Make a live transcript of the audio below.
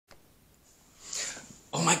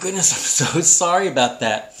Oh my goodness, I'm so sorry about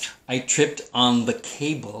that. I tripped on the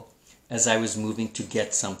cable as I was moving to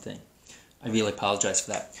get something. I really apologize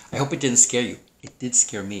for that. I hope it didn't scare you. It did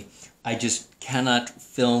scare me. I just cannot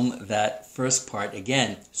film that first part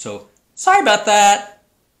again. So, sorry about that.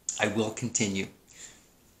 I will continue.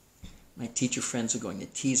 My teacher friends are going to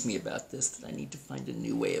tease me about this, that I need to find a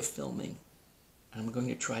new way of filming. And I'm going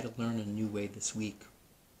to try to learn a new way this week.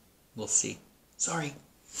 We'll see. Sorry.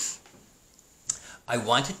 I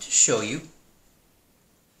wanted to show you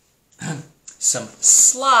some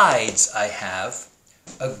slides I have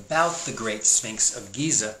about the Great Sphinx of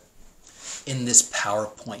Giza in this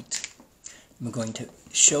PowerPoint. I'm going to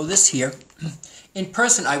show this here. In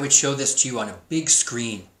person, I would show this to you on a big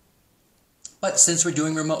screen. But since we're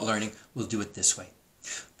doing remote learning, we'll do it this way.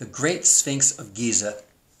 The Great Sphinx of Giza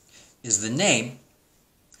is the name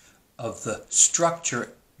of the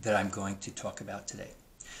structure that I'm going to talk about today.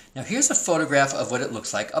 Now here's a photograph of what it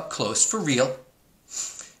looks like up close for real.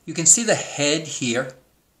 You can see the head here.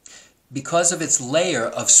 Because of its layer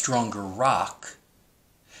of stronger rock,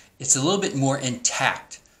 it's a little bit more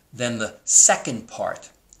intact than the second part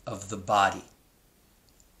of the body.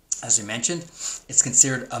 As I mentioned, it's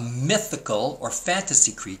considered a mythical or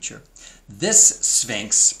fantasy creature. This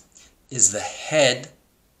sphinx is the head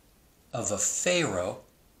of a pharaoh,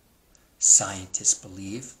 scientists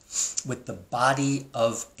believe, with the body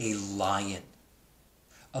of a lion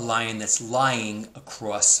that's lying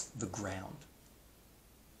across the ground.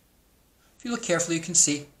 If you look carefully, you can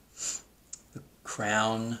see the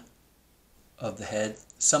crown of the head.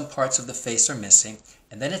 Some parts of the face are missing,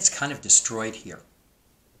 and then it's kind of destroyed here.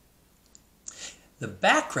 In the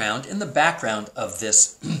background of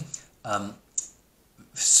this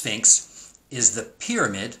sphinx is the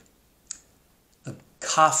pyramid, the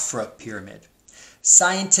Khafra pyramid.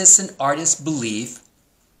 Scientists and artists believe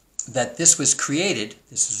that this was created,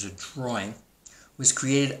 this is a drawing, was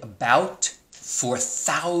created about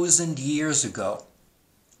 4,000 years ago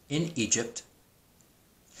in Egypt,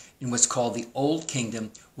 in what's called the Old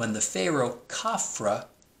Kingdom, when the pharaoh Khafra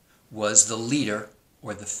was the leader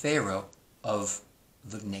or the pharaoh of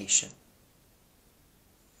the nation.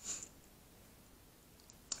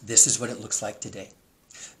 This is what it looks like today.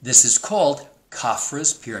 This is called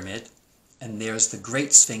Khafra's Pyramid, and there's the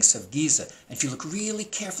Great Sphinx of Giza. And if you look really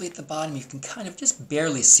carefully at the bottom, you can kind of just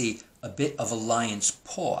barely see a bit of a lion's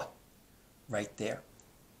paw right there.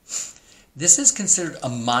 This is considered a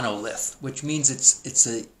monolith, which means it's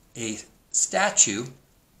a statue,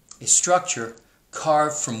 a structure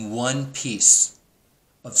carved from one piece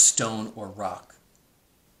of stone or rock.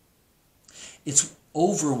 It's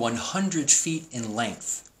over 100 feet in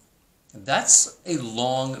length. That's a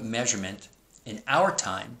long measurement in our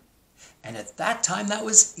time, and at that time that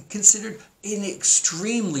was considered an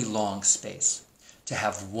extremely long space to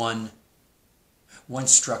have one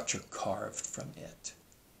structure carved from it.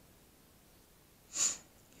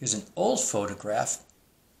 Here's an old photograph.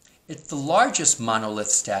 It's the largest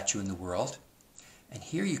monolith statue in the world, and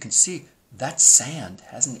here you can see that sand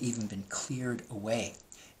hasn't even been cleared away.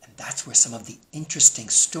 And that's where some of the interesting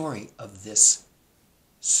story of this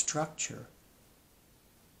structure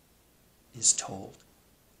is told.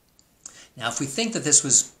 Now, if we think that this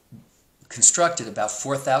was constructed about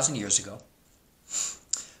 4,000 years ago,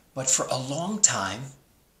 but for a long time,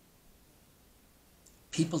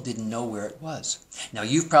 people didn't know where it was. Now,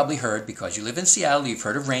 you've probably heard, because you live in Seattle, you've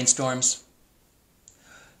heard of rainstorms.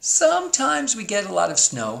 Sometimes we get a lot of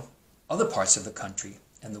snow. Other parts of the country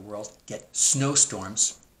and the world get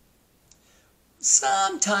snowstorms.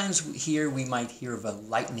 Sometimes here we might hear of a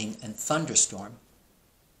lightning and thunderstorm.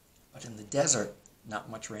 But in the desert, not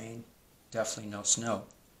much rain, definitely no snow.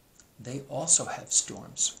 They also have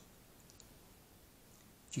storms.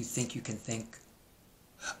 Do you think you can think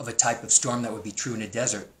of a type of storm that would be true in a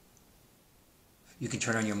desert? You can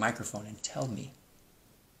turn on your microphone and tell me.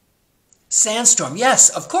 Sandstorm, yes,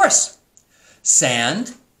 of course.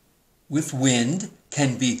 Sand with wind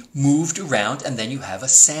can be moved around, and then you have a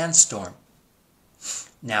sandstorm.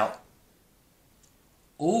 Now,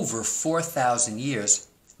 over 4,000 years,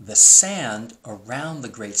 the sand around the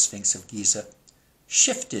Great Sphinx of Giza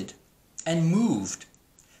shifted and moved.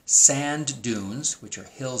 Sand dunes, which are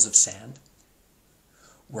hills of sand,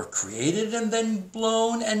 were created and then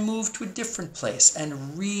blown and moved to a different place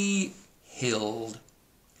and re-hilled.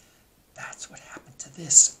 That's what happened to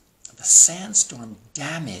this. The sandstorm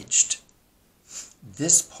damaged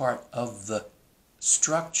this part of the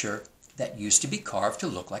structure that used to be carved to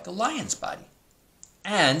look like a lion's body.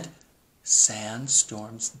 And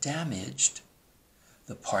sandstorms damaged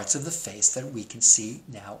the parts of the face that we can see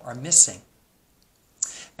now are missing.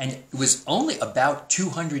 And it was only about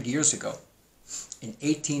 200 years ago, in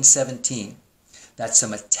 1817, that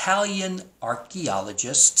some Italian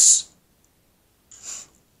archaeologists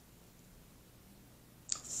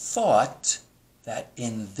thought that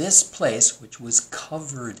in this place, which was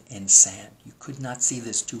covered in sand, you could not see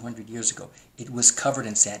this 200 years ago, it was covered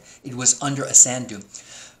in sand, it was under a sand dune.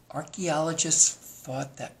 Archaeologists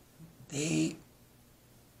thought that they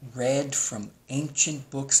read from ancient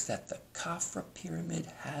books that the Khafra pyramid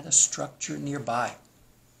had a structure nearby,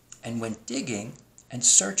 and went digging and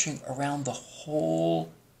searching around the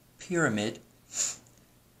whole pyramid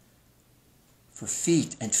for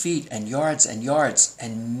feet and yards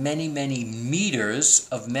and many, many meters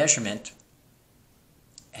of measurement,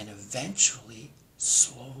 and eventually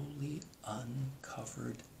slowly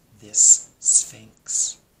uncovered this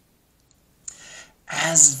Sphinx.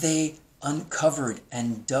 As they uncovered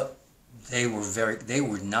and they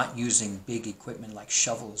were not using big equipment like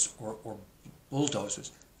shovels or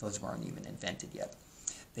bulldozers. Those weren't even invented yet.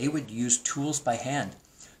 They would use tools by hand,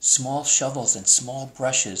 small shovels and small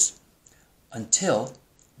brushes, until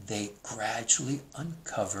they gradually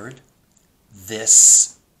uncovered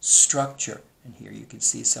this structure. And here you can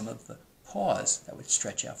see some of the paws that would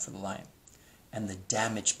stretch out for the lion, and the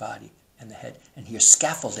damaged body and the head. And here's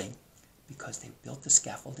scaffolding, because they built the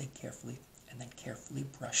scaffolding carefully and then carefully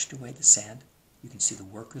brushed away the sand. You can see the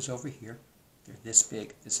workers over here. They're this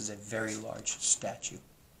big. This is a very large statue.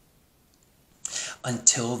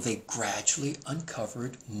 Until they gradually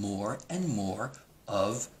uncovered more and more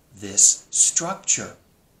of this structure.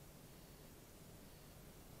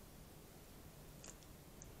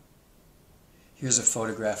 Here's a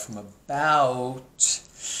photograph from about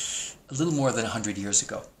a little more than 100 years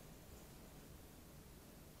ago.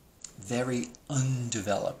 Very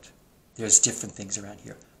undeveloped. There's different things around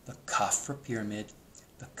here. The Khafra pyramid,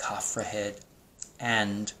 the Khafra head,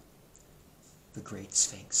 and the Great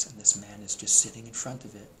Sphinx. And this man is just sitting in front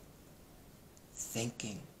of it,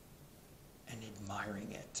 thinking and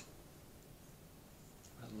admiring it.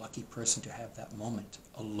 What a lucky person to have that moment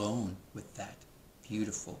alone with that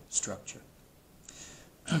beautiful structure.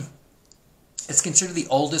 It's considered the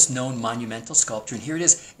oldest known monumental sculpture, and here it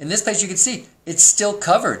is. In this place you can see it's still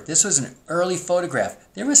covered. This was an early photograph.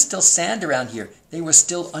 There was still sand around here. They were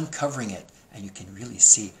still uncovering it, and you can really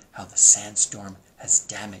see how the sandstorm has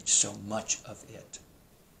damaged so much of it.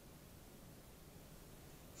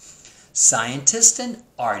 Scientists and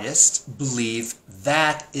artists believe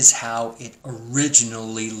that is how it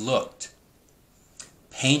originally looked.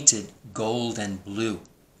 Painted gold and blue.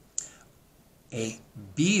 A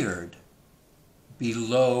beard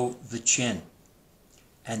below the chin.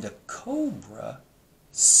 And a cobra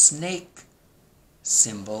snake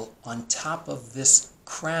symbol on top of this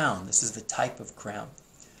crown. This is the type of crown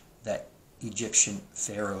that Egyptian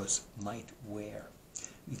pharaohs might wear.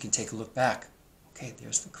 You can take a look back. Okay,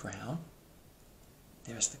 there's the crown.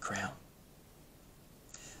 There's the crown.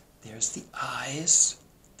 There's the eyes.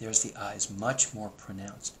 There's the eyes, much more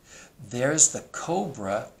pronounced. There's the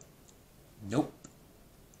cobra. Nope.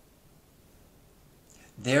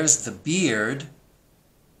 There's the beard.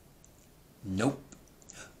 Nope.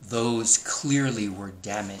 Those clearly were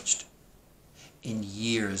damaged in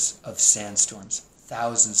years of sandstorms,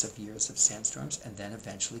 thousands of years of sandstorms, and then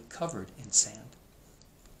eventually covered in sand.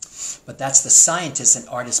 But that's the scientists' and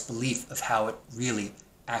artists' belief of how it really,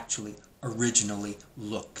 actually, originally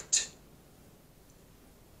looked.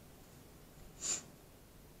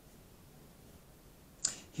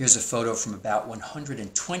 Here's a photo from about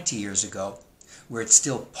 120 years ago, where it's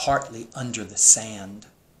still partly under the sand.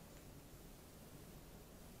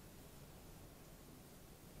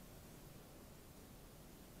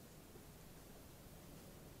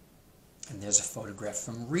 And there's a photograph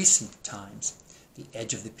from recent times, the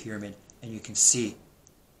edge of the pyramid, and you can see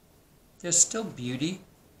there's still beauty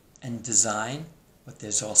and design, but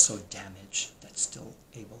there's also damage that's still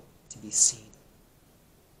able to be seen.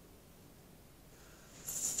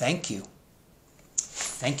 Thank you.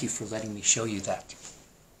 Thank you for letting me show you that.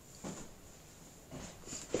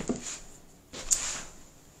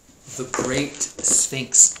 The Great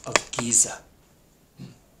Sphinx of Giza. The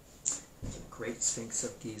Great Sphinx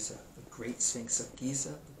of Giza. The Great Sphinx of Giza.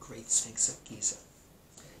 The Great Sphinx of Giza.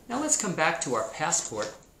 Now let's come back to our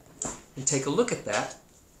passport and take a look at that.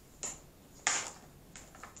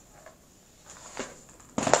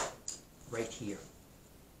 Right here.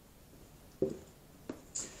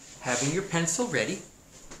 Having your pencil ready,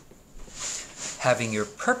 having your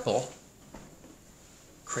purple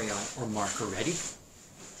crayon or marker ready,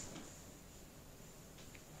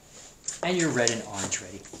 and your red and orange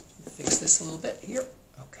ready. Fix this a little bit here.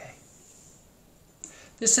 Okay.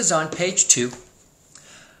 This is on page 2.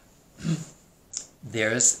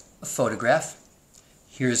 There's a photograph.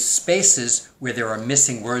 Here's spaces where there are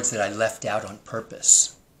missing words that I left out on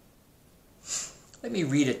purpose. Let me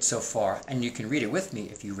read it so far, and you can read it with me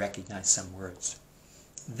if you recognize some words.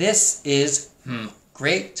 This is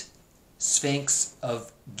Great Sphinx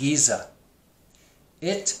of Giza.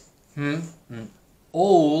 It,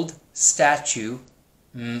 old statue,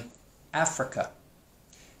 Africa.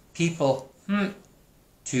 People,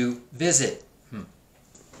 to visit.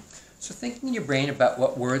 So think in your brain about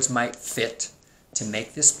what words might fit to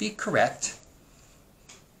make this be correct.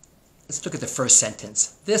 Let's look at the first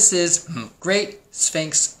sentence. This is Great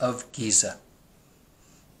Sphinx of Giza.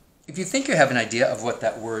 If you think you have an idea of what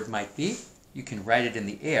that word might be, you can write it in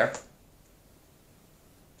the air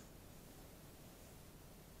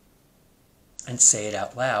and say it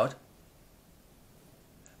out loud.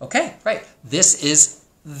 Okay, right. This is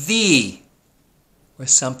the, where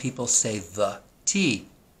some people say the, T,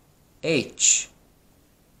 H,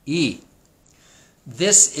 E.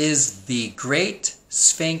 This is the Great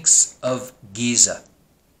Sphinx of Giza.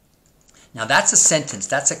 Now that's a sentence,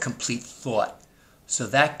 that's a complete thought. So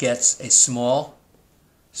that gets a small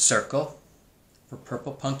circle for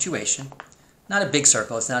purple punctuation. Not a big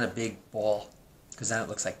circle, it's not a big ball, because then it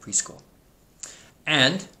looks like preschool.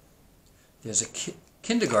 And there's a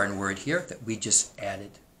kindergarten word here that we just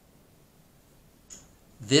added.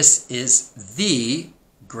 This is the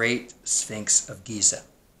Great Sphinx of Giza.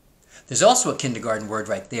 There's also a kindergarten word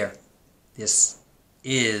right there. This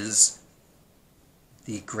is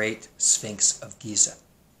the Great Sphinx of Giza.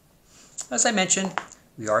 As I mentioned,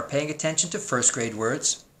 we are paying attention to first grade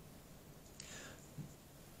words.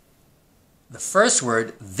 The first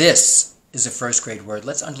word, this, is a first grade word.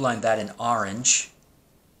 Let's underline that in orange.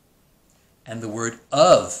 And the word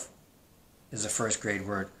of is a first grade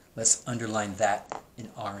word. Let's underline that in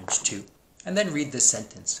orange too. And then read this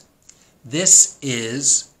sentence. This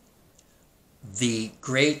is the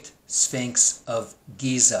Great Sphinx of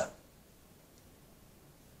Giza.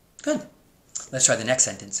 Good. Let's try the next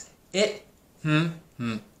sentence. It,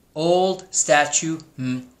 old statue,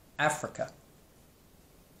 Africa.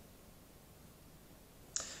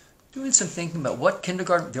 Doing some thinking about what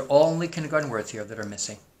kindergarten, they're all only kindergarten words here that are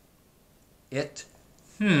missing. It,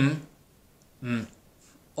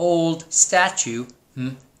 old statue,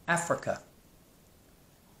 Africa.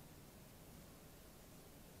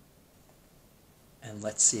 And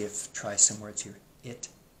let's see if, try some words here. It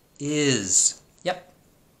is, yep.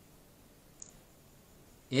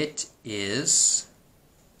 It is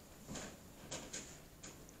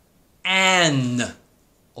an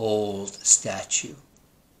old statue.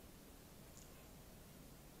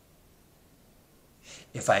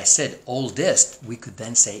 If I said oldest, we could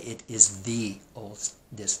then say it is the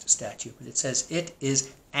oldest statue. But it says it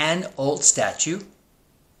is an old statue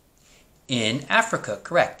in Africa.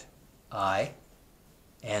 Correct.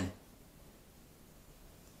 I-N.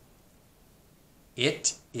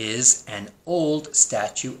 It is an old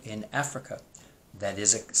statue in Africa. That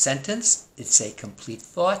is a sentence. It's a complete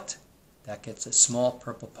thought. That gets a small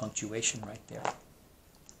purple punctuation right there.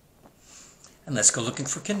 And let's go looking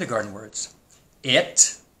for kindergarten words.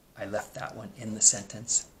 It, I left that one in the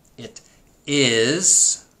sentence. It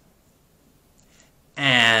is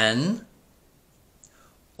an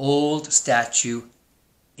old statue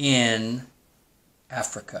in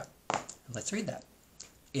Africa. Let's read that.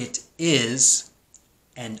 It is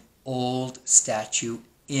an old statue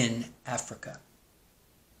in Africa.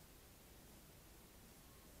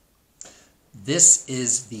 This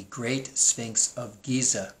is the Great Sphinx of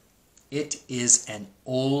Giza. It is an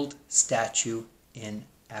old statue in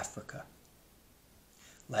Africa.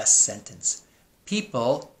 Last sentence.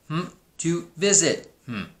 People to visit.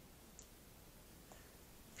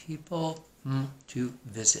 People to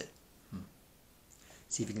visit.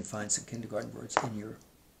 See if you can find some kindergarten words in your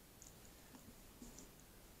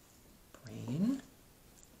brain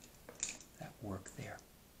that work there.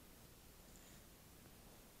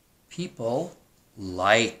 People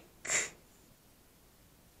like.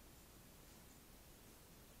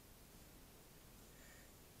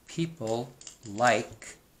 People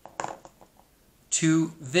like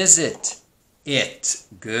to visit it.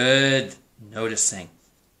 Good noticing.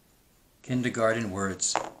 Kindergarten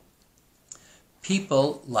words.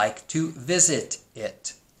 People like to visit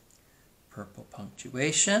it. Purple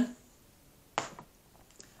punctuation.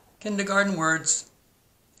 Kindergarten words.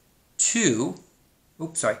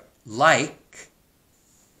 Like,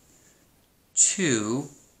 to,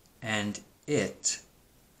 and it.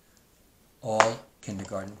 All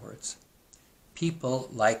kindergarten words. People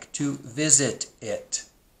like to visit it.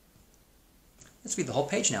 Let's read the whole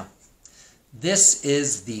page now. This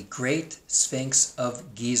is the Great Sphinx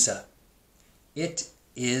of Giza. It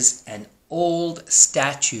is an old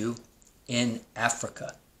statue in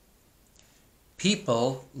Africa.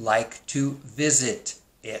 People like to visit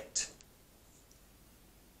it.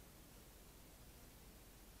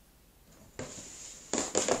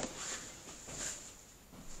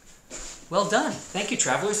 Well done. Thank you,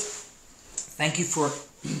 travelers. Thank you for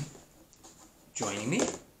joining me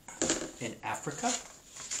in Africa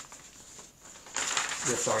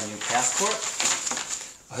with our new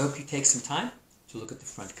passport. I hope you take some time to look at the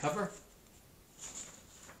front cover.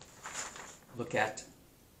 Look at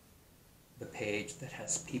the page that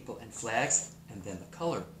has people and flags, and then the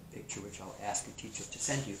color picture, which I'll ask your teachers to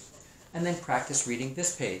send you. And then practice reading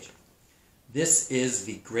this page. This is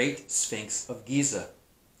the Great Sphinx of Giza.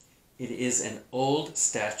 It is an old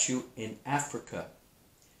statue in Africa.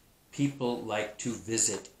 People like to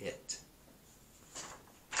visit it.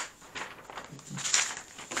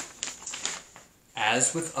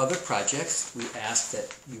 As with other projects, we ask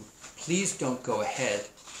that you please don't go ahead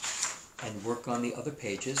and work on the other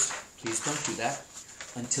pages. Please don't do that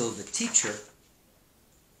until the teacher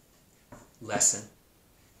lesson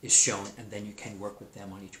is shown, and then you can work with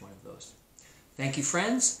them on each one of those. Thank you,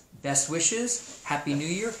 friends. Best wishes, Happy New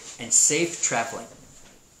Year, and safe traveling.